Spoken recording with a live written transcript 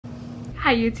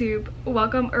Hi YouTube,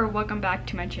 welcome back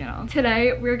to my channel.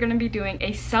 Today we're going to be doing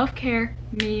a self-care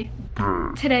me.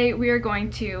 Today we are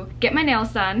going to get my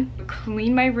nails done,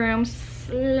 clean my room /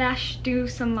 do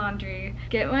some laundry,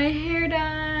 get my hair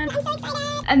done. I'm so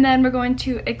excited. And then we're going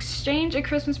to exchange a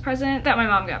Christmas present that my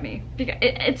mom got me. Because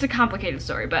it's a complicated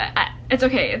story, but it's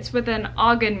okay, it's within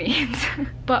all good means.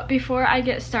 But before I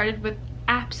get started with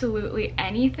absolutely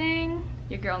anything,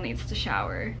 your girl needs to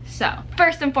shower. So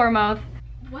first and foremost,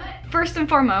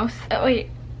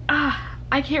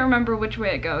 I can't remember which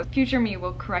way it goes. Future me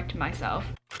will correct myself.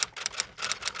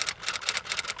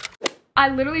 I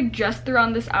literally just threw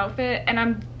on this outfit and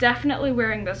I'm definitely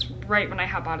wearing this right when I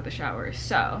hop out of the shower,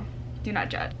 so do not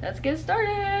judge. Let's get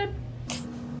started.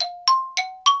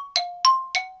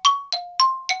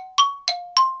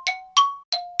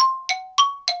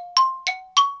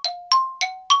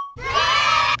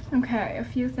 Okay, a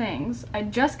few things. I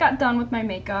just got done with my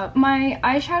makeup. My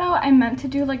eyeshadow, I meant to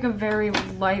do like a very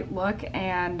light look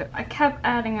and I kept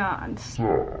adding on,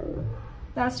 so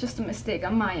that's just a mistake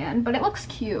on my end, but it looks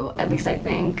cute, at least I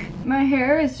think. My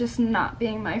hair is just not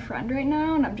being my friend right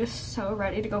now and I'm just so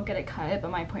ready to go get it cut,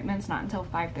 but my appointment's not until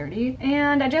 5:30.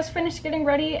 And I just finished getting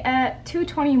ready at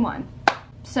 2:21,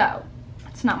 so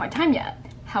it's not my time yet.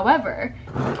 However,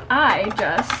 I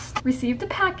just received a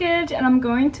package and I'm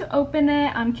going to open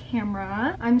it on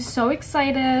camera. I'm so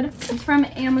excited. It's from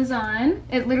Amazon.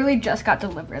 It literally just got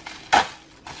delivered.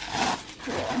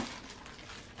 Cool.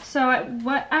 So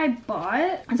what I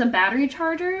bought is a battery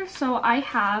charger. So I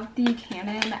have the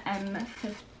Canon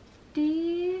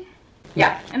M50.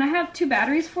 Yeah, and I have 2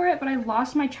 batteries for it, but I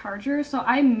lost my charger. So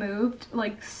I moved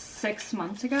like 6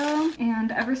 months ago,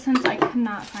 and ever since I could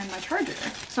not find my charger.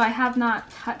 So I have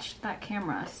not touched that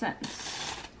camera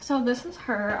since. So this is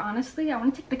her. Honestly, I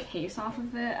want to take the case off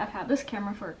of it. I've had this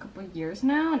camera for a couple of years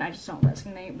now, and I just don't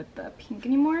resonate with the pink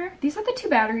anymore. These are the 2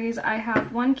 batteries. I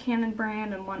have one Canon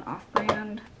brand and one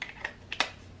off-brand.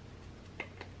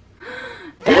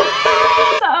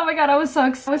 Oh my god, I was so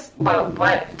excited.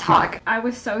 I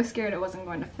was so scared it wasn't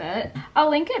going to fit. I'll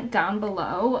link it down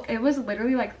below. It was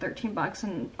literally like 13 bucks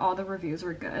and all the reviews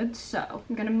were good. So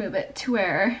I'm gonna move it to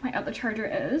where my other charger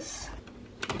is.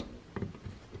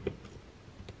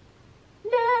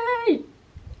 Yay!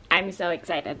 I'm so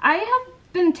excited. I have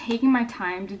been taking my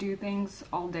time to do things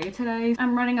all day today.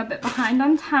 I'm running a bit behind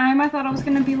on time. I thought I was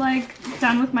gonna be like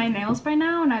done with my nails by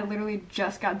now, and I literally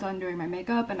just got done doing my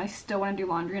makeup and I still want to do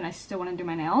laundry and I still want to do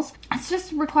my nails. It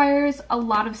just requires a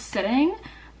lot of sitting,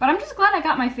 but I'm just glad I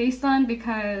got my face done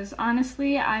because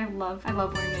honestly I love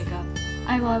wearing makeup.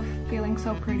 I love feeling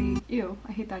so pretty. Ew,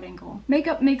 I hate that angle.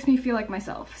 Makeup makes me feel like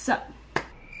myself. So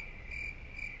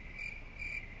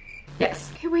yes.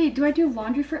 Okay, wait, do I do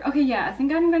laundry first? Okay, yeah, I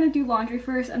think I'm gonna do laundry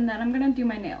first and then I'm gonna do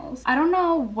my nails. I don't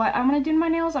know what I want to do in my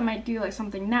nails. I might do like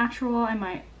something natural. I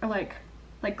might, or like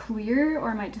clear, or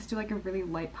I might just do like a really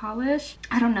light polish.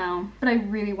 I don't know, but I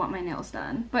really want my nails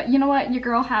done. But you know what? Your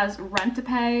girl has rent to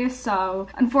pay, so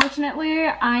unfortunately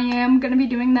I am gonna be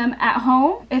doing them at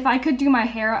home. If I could do my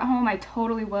hair at home, I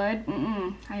totally would.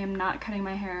 I am not cutting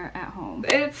my hair at home.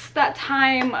 It's that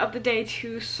time of the day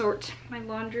to sort my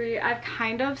laundry. I've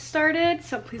kind of started,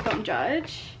 so please don't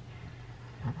judge.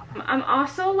 I'm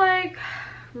also like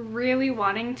really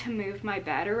wanting to move my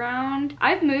bed around.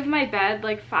 I've moved my bed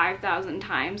like 5,000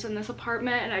 times in this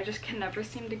apartment and I just can never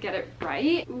seem to get it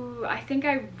right. Ooh, I think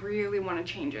I really want to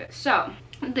change it. So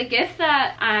the gift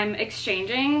that I'm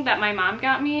exchanging that my mom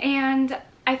got me, and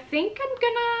I think I'm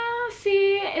gonna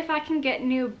see if I can get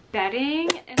new bedding.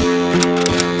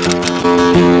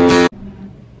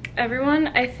 Everyone,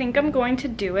 I think I'm going to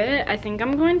do it. I think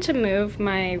I'm going to move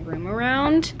my room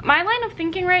around. My line of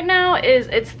thinking right now is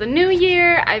it's the new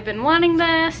year. I've been wanting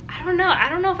this. I don't know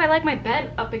if I like my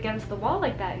bed up against the wall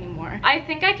like that anymore. I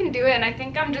think I can do it, and I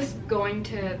think I'm just going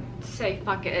to say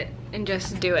fuck it and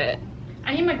just do it.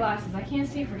 I need my glasses. I can't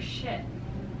see for shit.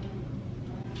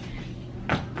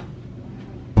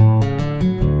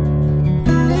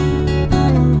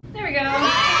 There we go.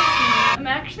 I'm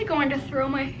actually going to throw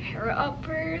my hair up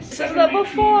first. Said that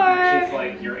before. She's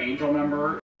like your angel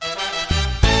number.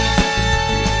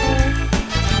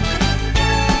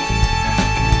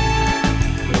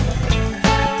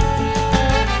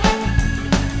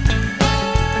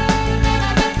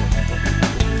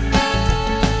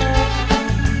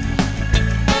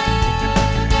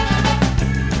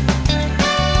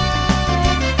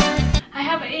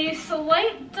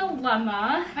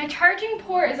 dilemma. My charging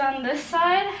port is on this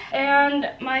side and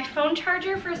my phone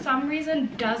charger for some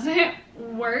reason doesn't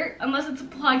work unless it's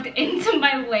plugged into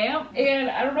my lamp, and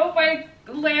I don't know if my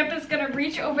lamp is gonna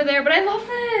reach over there, but I love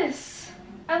this.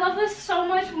 I love this so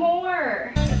much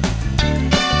more.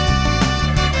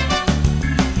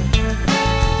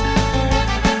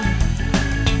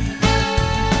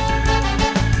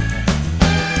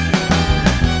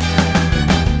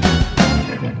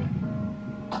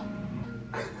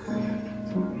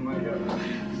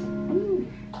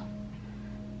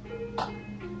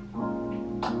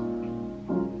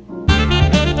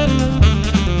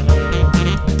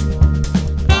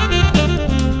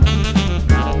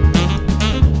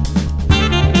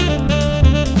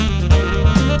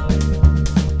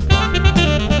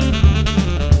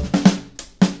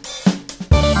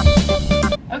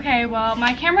 Okay, well,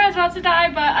 my camera is about to die,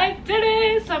 but I did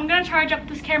it! So I'm gonna charge up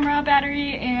this camera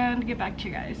battery and get back to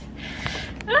you guys.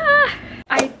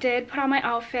 I did put on my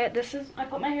outfit. I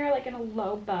put my hair like in a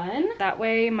low bun. That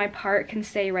way my part can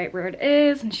stay right where it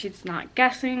is and she's not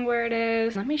guessing where it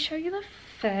is. Let me show you the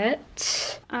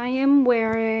fit. I am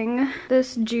wearing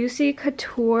this Juicy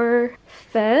Couture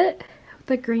fit.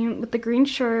 With the green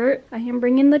shirt. I am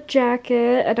bringing the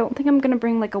jacket. I don't think I'm gonna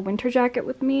bring like a winter jacket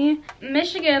with me.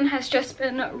 Michigan has just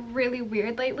been really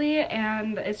weird lately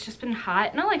and it's just been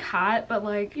hot. Not like hot, but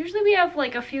like usually we have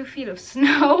like a few feet of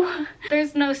snow.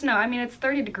 There's no snow. I mean, it's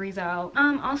 30 degrees out.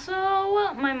 Also,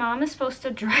 my mom is supposed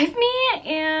to drive me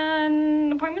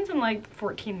and the appointment's in like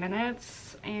 14 minutes.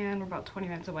 And we're about 20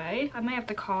 minutes away. I might have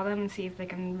to call them and see if they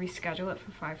can reschedule it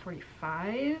for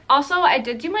 5:45. Also, I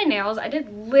did do my nails. I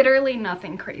did literally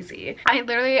nothing crazy.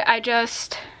 I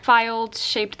just filed,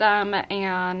 shaped them,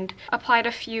 and applied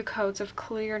a few coats of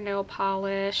clear nail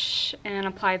polish and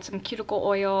applied some cuticle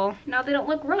oil. Now they don't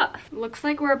look rough. Looks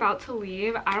like we're about to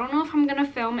leave. I don't know if I'm gonna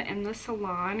film in the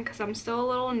salon because I'm still a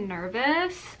little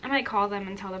nervous. I might call them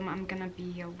and tell them I'm gonna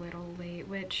be a little late,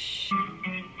 which...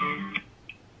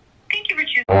 Thank you for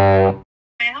choosing.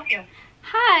 May I help you?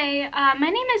 Hi, my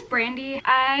name is Brandy.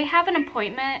 I have an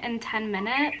appointment in 10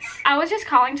 minutes. I was just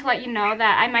calling to let you know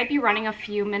that I might be running a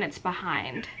few minutes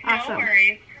behind. Awesome. No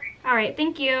worries. All right,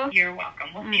 thank you. You're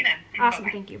welcome. We'll see you then. Awesome,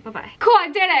 Bye-bye. thank you. Bye-bye. Cool, I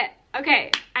did it.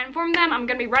 Okay, I informed them I'm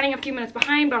gonna be running a few minutes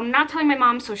behind, but I'm not telling my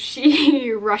mom so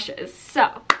she rushes.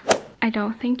 So, I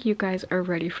don't think you guys are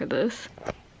ready for this.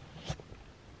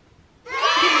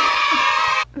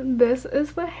 This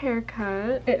is the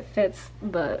haircut. It fits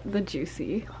the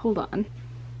Juicy. Hold on.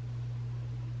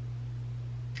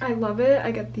 I love it.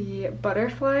 I got the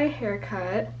butterfly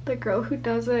haircut. The girl who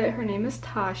does it, her name is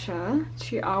Tasha.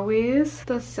 She always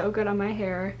does so good on my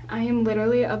hair. I am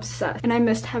literally obsessed and I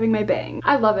missed having my bang.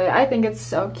 I love it. I think it's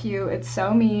so cute. It's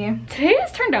so me. Today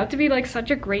has turned out to be like such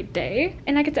a great day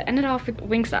and I get to end it off with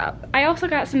Wingstop. I also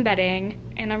got some bedding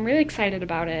and I'm really excited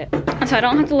about it. So I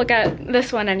don't have to look at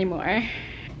this one anymore.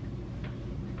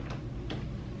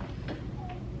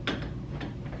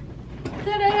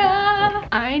 Ta-da!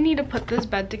 I need to put this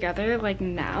bed together like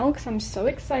now because I'm so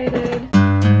excited.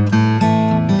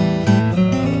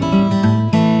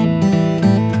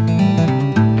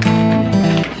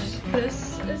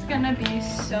 This is gonna be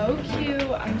so cute.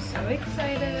 I'm so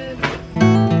excited.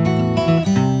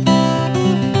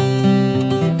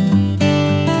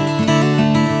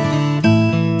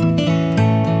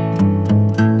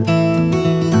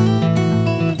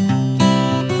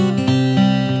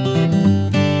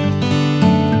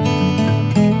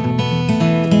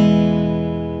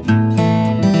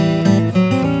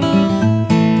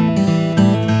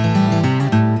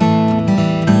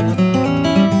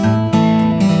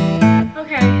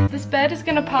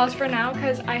 Pause for now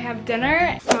because I have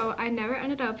dinner. So I never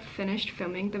ended up finished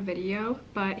filming the video,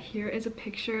 but here is a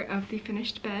picture of the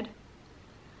finished bed.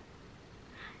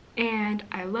 And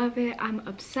I love it. I'm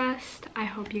obsessed. I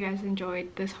hope you guys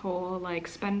enjoyed this whole like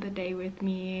spend the day with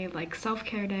me, like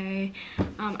self-care day.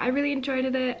 I really enjoyed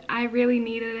it. I really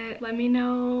needed it. Let me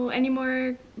know any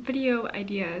more video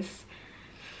ideas.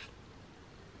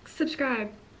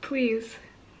 Subscribe, please.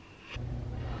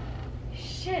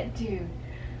 Shit, dude.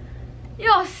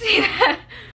 Y'all see that?